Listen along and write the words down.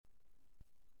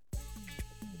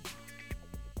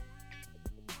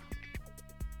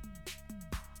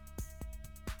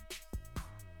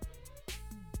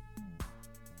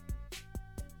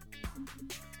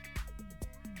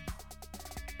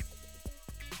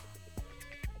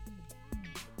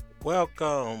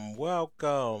Welcome,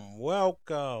 welcome,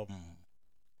 welcome.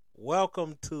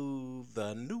 Welcome to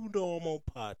the New Normal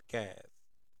Podcast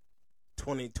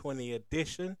 2020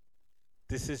 edition.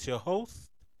 This is your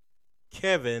host,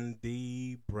 Kevin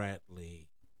D. Bradley.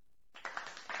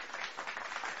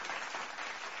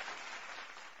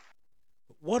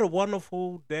 What a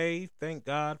wonderful day. Thank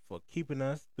God for keeping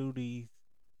us through these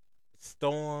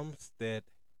storms that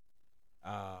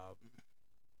um,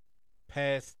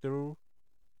 passed through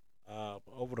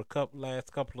over the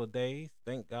last couple of days.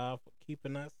 Thank God for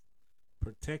keeping us,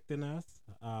 protecting us.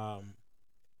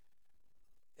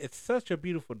 It's such a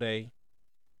beautiful day.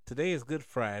 Today is Good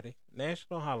Friday,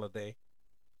 national holiday.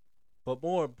 But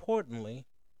more importantly,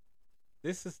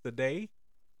 this is the day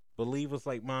believers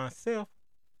like myself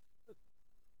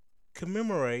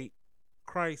commemorate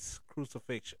Christ's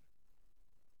crucifixion.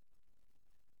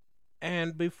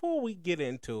 And before we get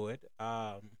into it,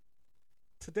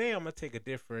 today I'm going to take a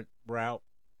different route,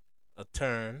 a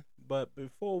turn. But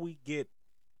before we get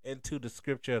into the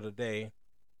scripture of the day,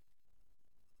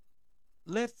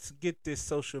 let's get this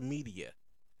social media.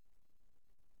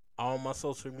 All my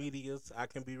social medias, I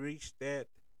can be reached at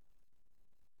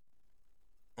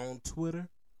on Twitter,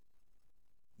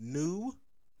 New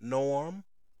Norm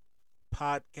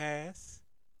Podcast.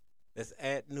 That's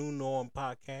at New Norm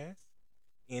Podcast.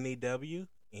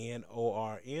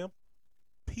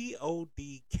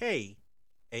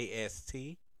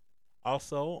 NEWNORMPODKAST.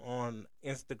 Also on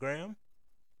Instagram,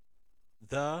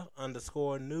 the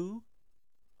underscore new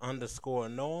underscore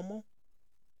normal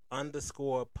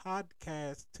underscore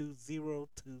podcast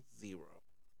 2020.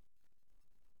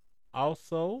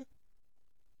 Also,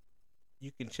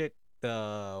 you can check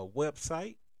the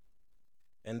website,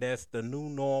 and that's the New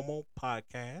Normal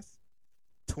Podcast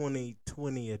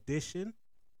 2020 edition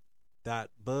dot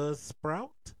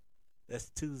buzzsprout.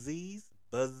 That's two Z's,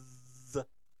 buzzsprout.com.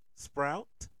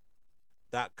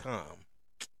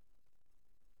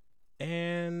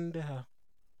 And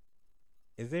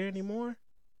is there any more?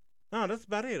 No, that's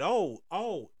about it.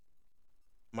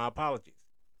 My apologies.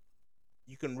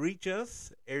 You can reach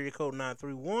us, area code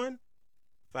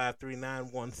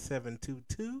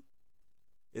 931-539-1722.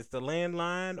 It's the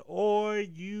landline, or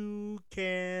you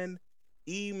can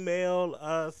email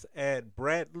us at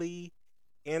Bradley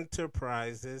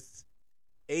Enterprises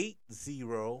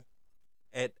 80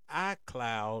 at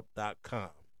iCloud.com.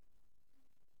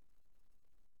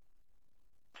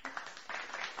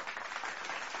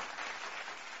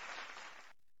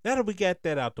 Now that we got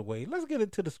that out the way, let's get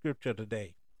into the scripture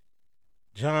today.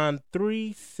 John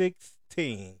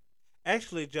 3:16.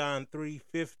 Actually, John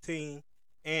 3:15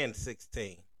 and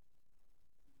 16.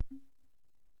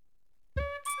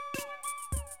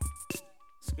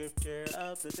 Scripture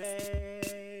of the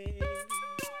day.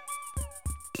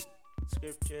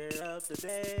 Scripture of the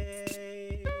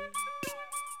day.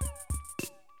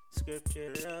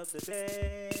 Scripture of the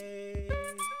day.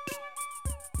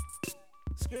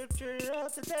 Scripture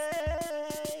of the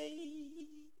day.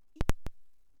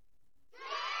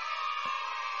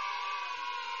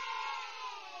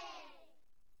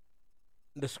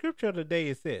 The scripture of the day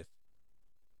is this: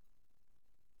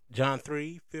 John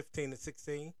 3:15 and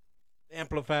 16,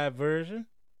 Amplified Version.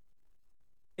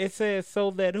 It says, so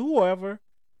that whoever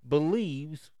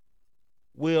believes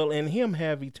will in him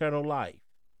have eternal life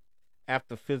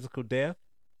after physical death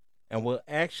and will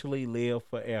actually live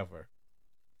forever.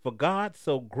 For God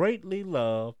so greatly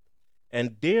loved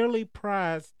and dearly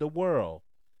prized the world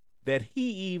that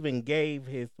he even gave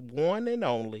his one and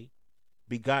only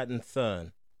begotten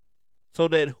Son, so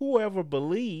that whoever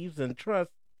believes and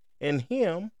trusts in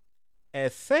him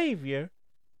as Savior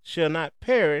shall not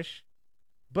perish,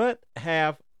 but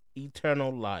have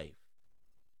eternal life.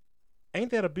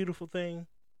 Ain't that a beautiful thing?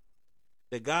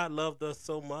 That God loved us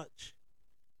so much.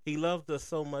 He loved us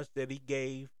so much that he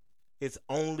gave his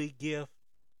only gift,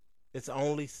 his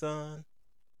only Son.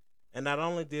 And not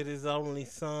only did his only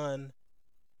Son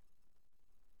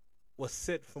was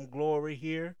sent from glory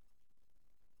here,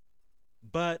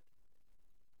 but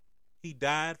he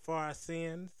died for our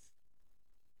sins.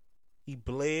 He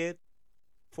bled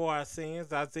for our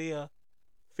sins. Isaiah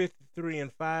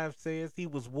 53:5 says he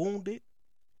was wounded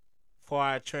for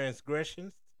our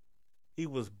transgressions. He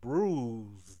was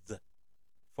bruised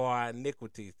for our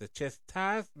iniquities. The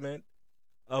chastisement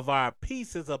of our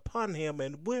peace is upon him,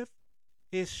 and with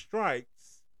his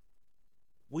stripes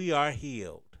we are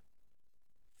healed.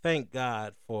 Thank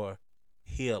God for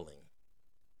healing.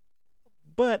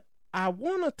 But I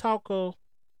want to talk a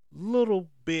little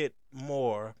bit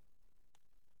more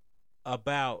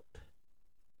about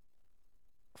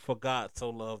for God so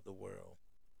loved the world.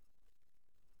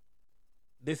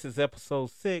 This is episode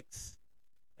 6,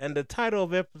 and the title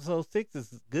of episode 6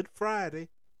 is Good Friday,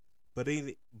 but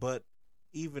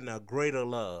even a greater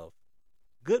love.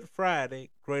 Good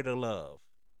Friday, greater love.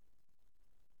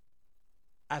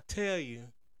 I tell you,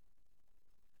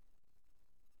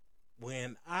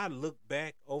 when I look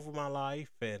back over my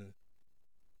life and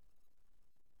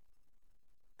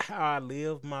how I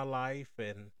lived my life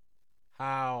and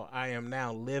how I am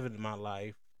now living my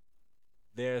life,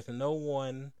 there's no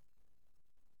one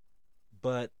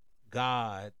but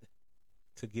God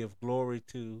to give glory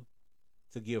to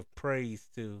give praise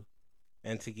to,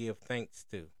 and to give thanks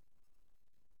to.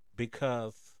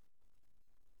 Because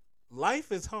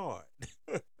life is hard.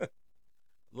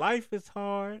 Life is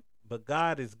hard, but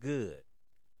God is good.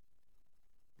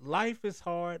 Life is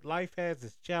hard. Life has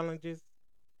its challenges.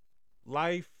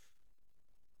 Life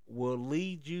will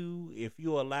lead you, if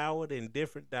you allow it, in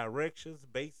different directions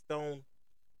based on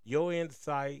your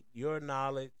insight, your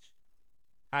knowledge,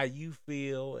 how you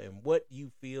feel, and what you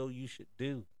feel you should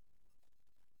do.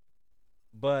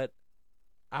 But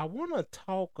I want to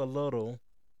talk a little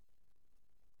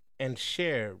and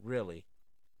share, really.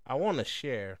 I want to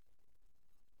share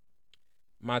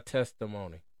my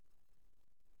testimony,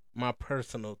 my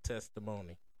personal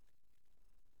testimony.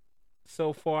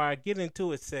 So, before I get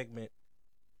into a segment,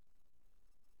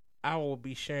 I will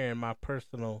be sharing my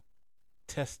personal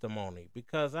testimony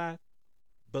because I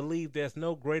believe there's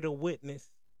no greater witness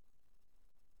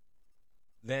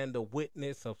than the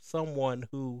witness of someone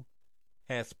who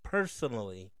has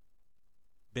personally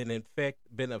been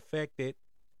affected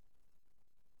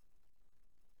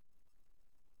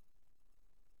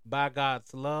by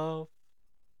God's love,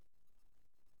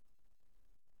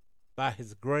 by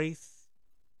His grace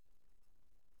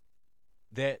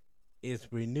that is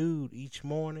renewed each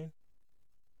morning,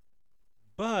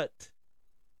 but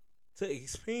to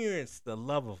experience the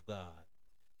love of God,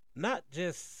 not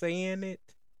just saying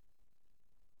it,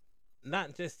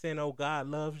 not just saying, oh, God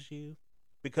loves you,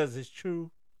 because it's true.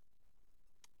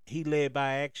 He led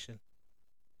by action.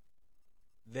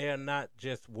 They're not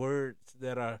just words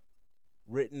that are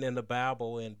written in the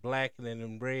Bible in black and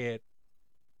in red,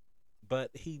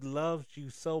 but He loves you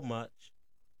so much.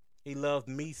 He loved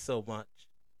me so much.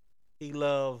 He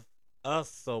loved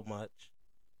us so much.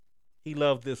 He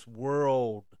loved this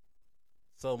world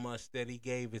so much that He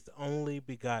gave His only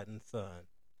begotten Son.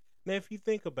 Now, if you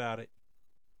think about it,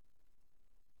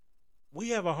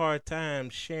 we have a hard time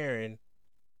sharing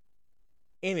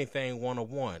anything one on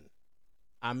one.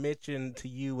 I mentioned to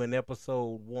you in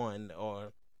episode 1,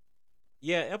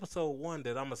 episode 1,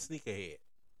 that I'm a sneakerhead.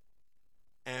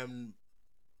 And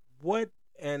what,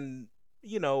 and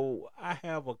I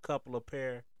have a couple of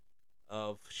pair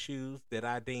of shoes that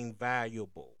I deem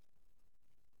valuable,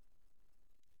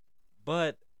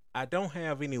 but I don't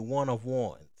have any one of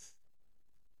ones.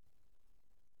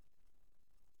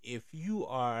 If you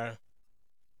are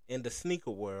in the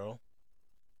sneaker world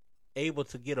able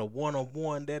to get a one of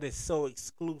one, that is so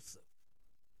exclusive.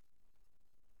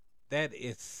 That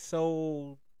is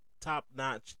so top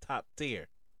notch, top tier,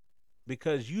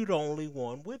 because you the only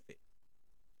one with it.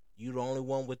 You the only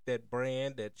one with that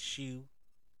brand, that shoe,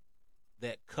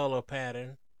 that color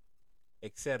pattern,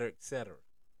 etc., etc.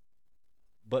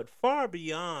 But far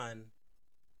beyond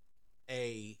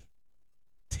a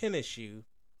tennis shoe,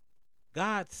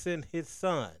 God sent His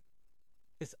Son,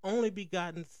 His only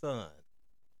begotten Son,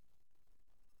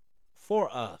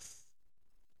 for us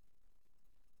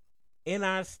in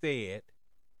our stead,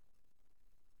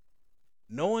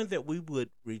 knowing that we would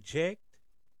reject,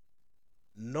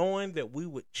 knowing that we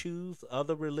would choose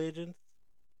other religions.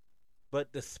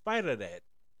 But despite of that,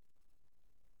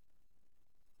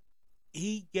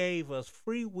 He gave us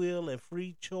free will and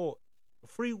free choice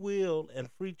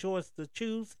to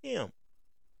choose Him.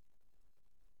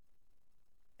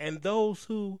 And those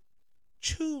who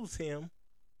choose Him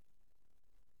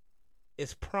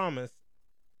is promised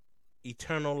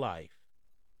eternal life.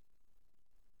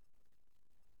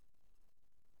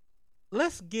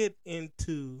 Let's get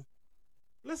into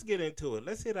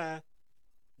it. I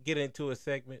get into a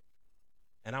segment,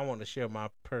 and I want to share my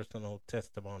personal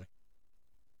testimony.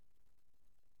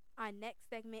 Our next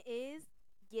segment is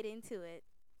Get Into It.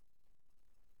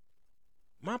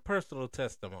 My personal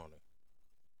testimony.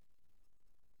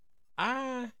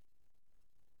 I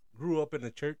grew up in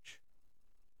the church.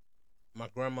 My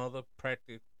grandmother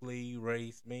practically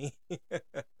raised me.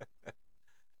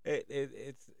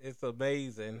 It's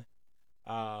amazing.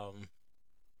 Um,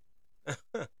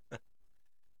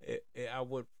 I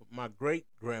would my great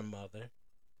grandmother,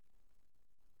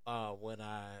 when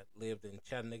I lived in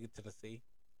Chattanooga, Tennessee,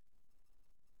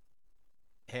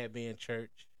 had me in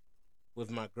church. with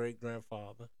my great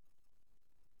grandfather,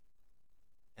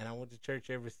 and I went to church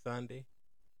every Sunday.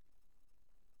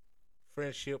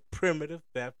 Friendship Primitive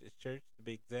Baptist Church, to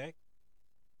be exact.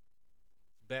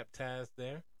 Baptized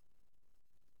there.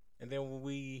 And then when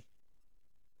we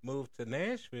moved to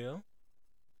Nashville,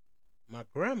 my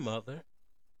grandmother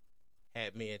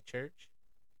had me at church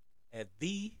at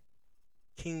the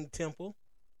King Temple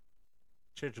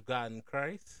Church of God in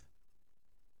Christ,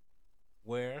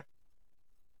 where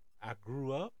I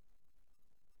grew up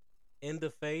in the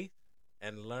faith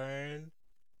and learned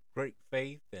great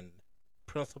faith and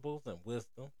principles and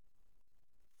wisdom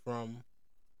from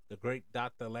the great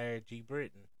Dr. Larry G.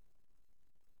 Britton.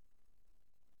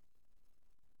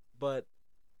 But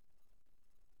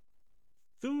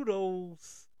through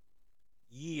those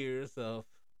years of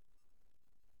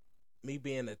me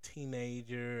being a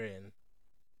teenager and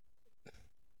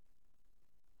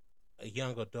a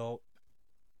young adult,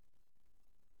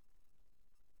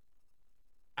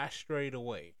 I strayed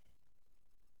away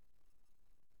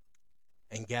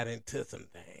and got into some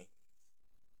things.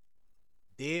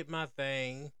 Did my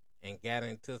thing and got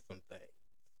into some things.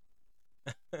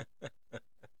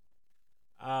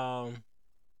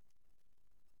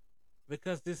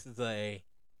 Because this is a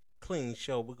clean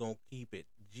show, we're going to keep it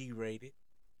G-rated.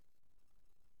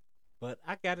 But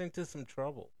I got into some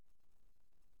trouble.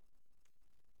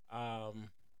 I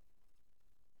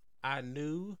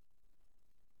knew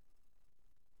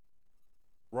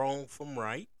wrong from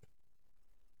right.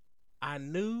 I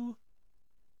knew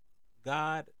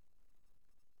God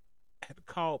had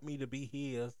called me to be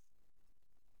His,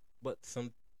 but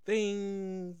some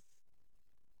things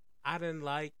I didn't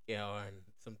like, and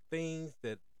some things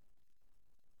that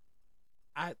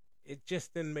it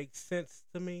just didn't make sense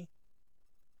to me.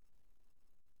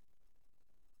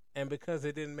 And because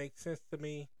it didn't make sense to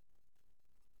me,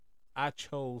 I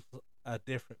chose a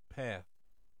different path.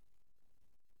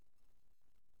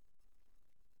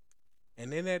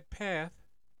 And in that path,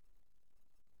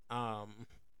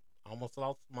 almost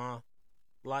lost my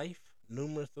life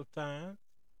numerous of times.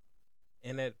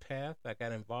 In that path, I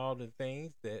got involved in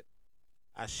things that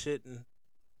I shouldn't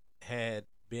had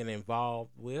been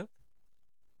involved with.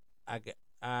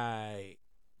 I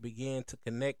began to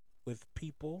connect with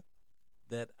people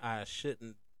that I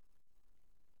shouldn't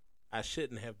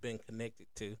have been connected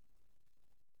to,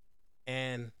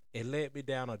 and it led me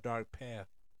down a dark path.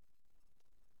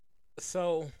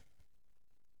 So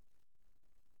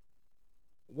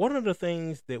one of the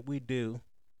things that we do,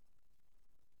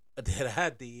 that I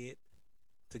did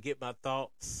to get my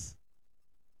thoughts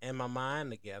and my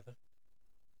mind together,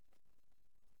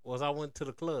 was I went to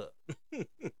the club.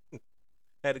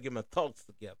 Had to get my thoughts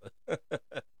together.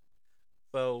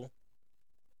 So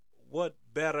what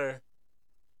better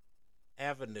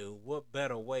avenue, what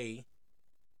better way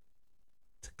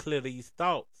to clear these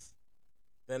thoughts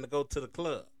than to go to the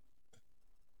club?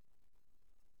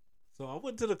 So I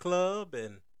went to the club,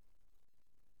 and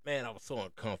man, I was so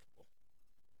uncomfortable.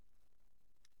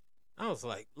 I was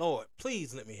like, Lord,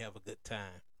 please let me have a good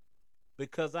time.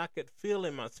 Because I could feel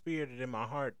in my spirit and in my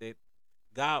heart that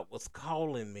God was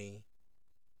calling me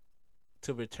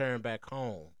to return back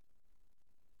home.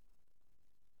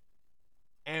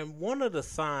 And one of the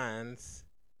signs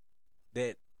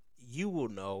that you will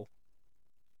know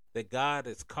that God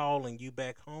is calling you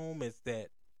back home is that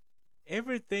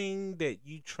everything that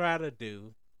you try to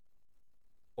do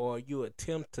or you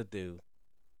attempt to do,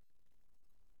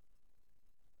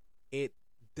 it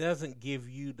doesn't give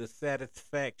you the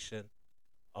satisfaction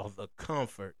of the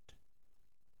comfort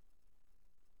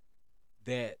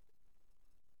that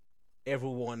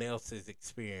everyone else is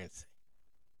experiencing.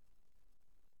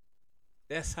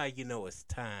 That's how you know it's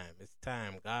time. It's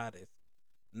time. God is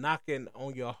knocking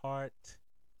on your heart,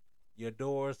 your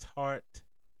door's heart,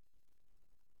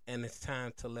 and it's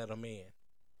time to let him in.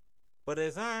 But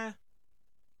as I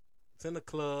was in the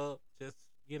club, just,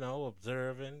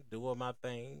 observing, doing my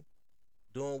thing,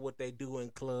 doing what they do in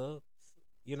clubs,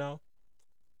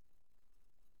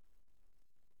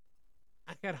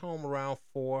 I got home around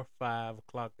 4, 5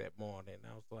 o'clock that morning.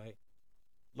 I was like,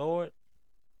 Lord,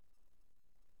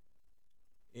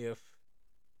 if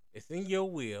it's in your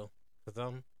will, because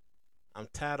I'm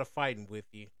tired of fighting with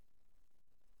you.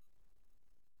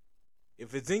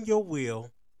 If it's in your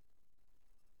will,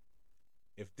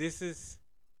 if this is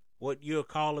what you're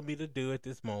calling me to do at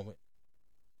this moment,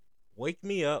 wake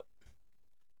me up,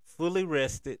 fully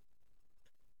rested,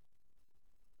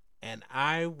 and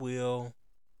I will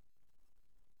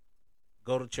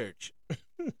go to church.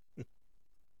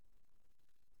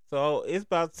 So it's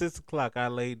about 6 o'clock. I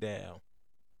lay down.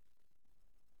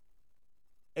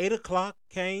 8 o'clock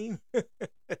came.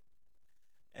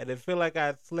 and it felt like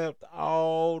I slept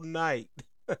all night.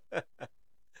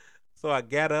 So I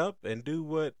got up and do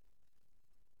what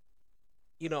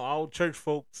all church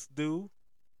folks do,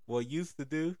 or used to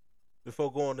do,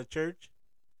 before going to church,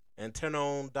 and turn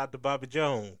on Dr. Bobby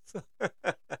Jones.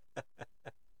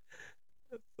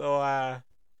 So I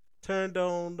turned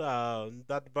on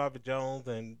Dr. Bobby Jones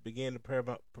and began to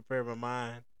prepare my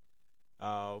mind,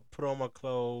 put on my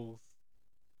clothes,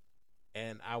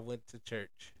 and I went to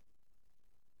church.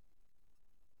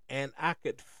 And I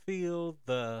could feel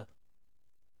the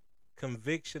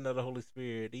conviction of the Holy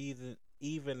Spirit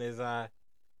even as I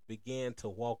began to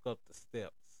walk up the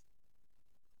steps.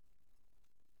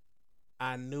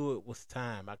 I knew it was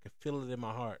time. I could feel it in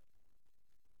my heart.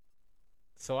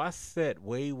 So I sat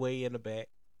way, way in the back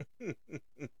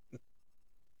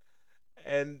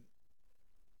and,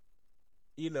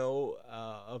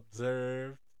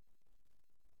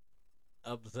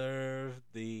 observed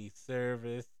the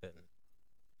service, and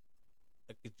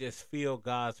I could just feel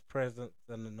God's presence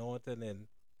and anointing. And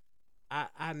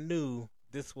I knew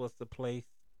this was the place.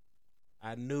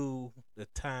 I knew the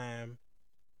time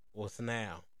was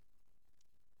now.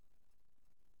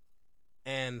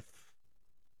 And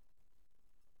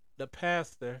the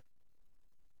pastor,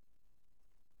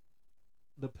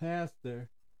 the pastor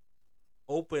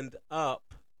opened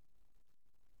up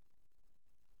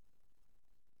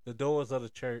the doors of the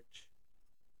church,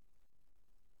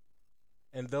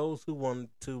 and those who wanted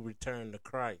to return to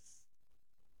Christ.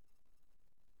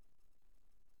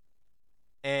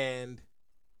 And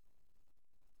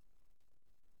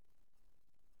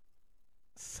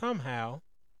somehow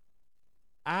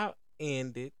I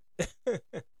ended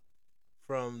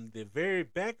from the very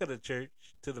back of the church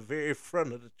to the very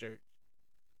front of the church.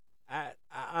 I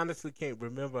honestly can't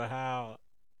remember how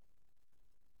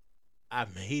I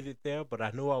made it there, but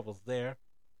I knew I was there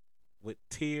with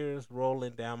tears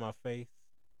rolling down my face,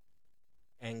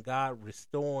 and God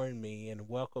restoring me and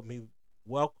welcoming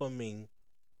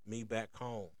me back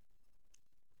home.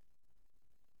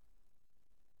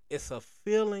 It's a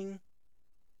feeling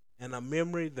and a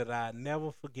memory that I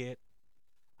never forget.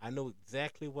 I knew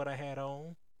exactly what I had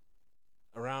on.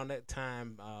 Around that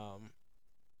time,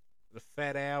 the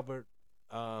Fat Albert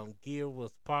gear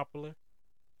was popular.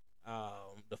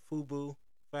 The FUBU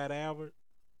Fat Albert.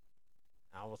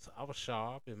 I was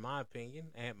sharp in my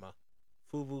opinion. I had my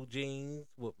FUBU jeans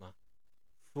with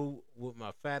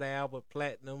my Fat Albert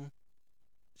Platinum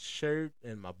shirt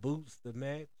and my boots to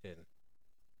match, and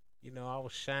I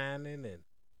was shining and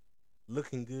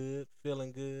looking good,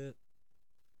 feeling good.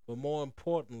 But more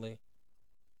importantly,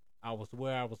 I was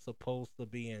where I was supposed to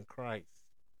be in Christ.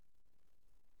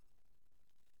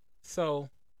 So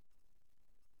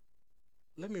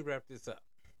let me wrap this up.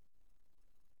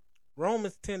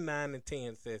 Romans 10:9 and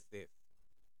 10 says this: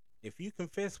 if you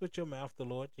confess with your mouth the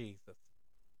Lord Jesus,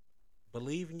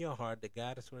 believe in your heart that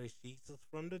God has raised Jesus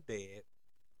from the dead,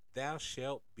 thou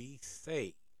shalt be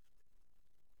saved.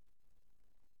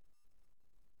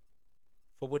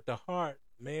 For with the heart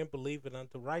man believeth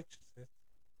unto righteousness,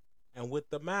 and with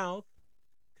the mouth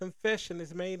confession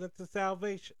is made unto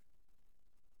salvation.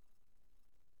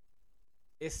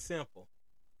 It's simple.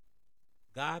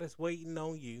 God is waiting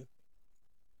on you.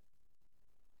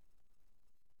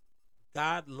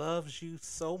 God loves you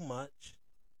so much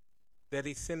that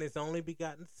he sent his only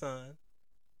begotten Son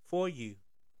for you.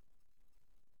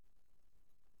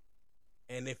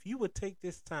 And if you would take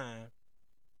this time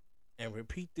and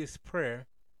repeat this prayer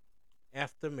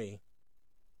after me,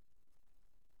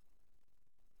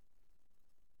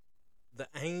 the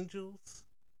angels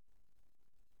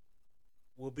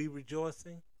will be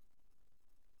rejoicing,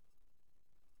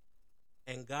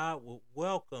 and God will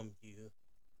welcome you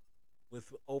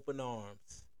with open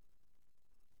arms.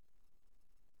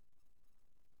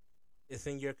 It's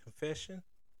in your confession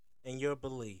and your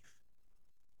belief.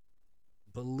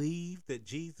 Believe that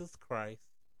Jesus Christ,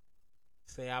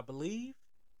 say, I believe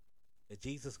that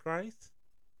Jesus Christ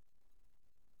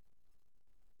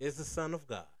is the Son of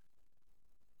God.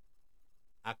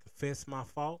 I confess my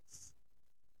faults,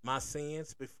 my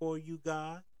sins before you,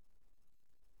 God,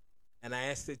 and I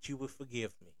ask that you would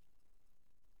forgive me.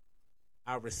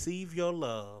 I receive your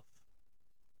love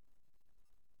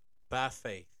by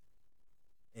faith.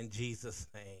 In Jesus'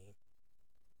 name,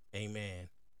 amen.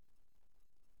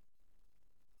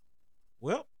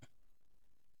 Well,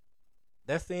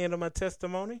 that's the end of my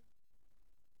testimony.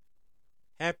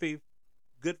 Happy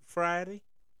Good Friday.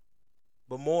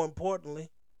 But more importantly,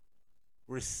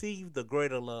 receive the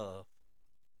greater love,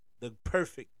 the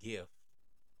perfect gift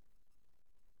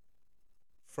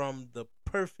from the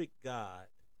perfect God,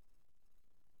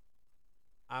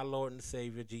 our Lord and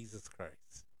Savior Jesus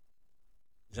Christ.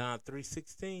 John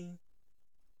 3:16.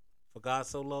 For God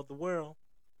so loved the world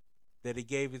that he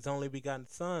gave his only begotten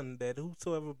Son, that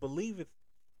whosoever believeth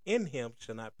in him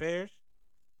shall not perish,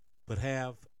 but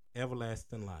have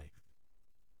everlasting life.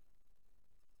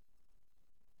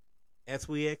 As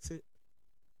we exit,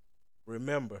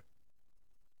 remember,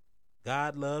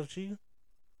 God loves you,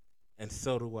 and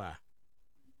so do I.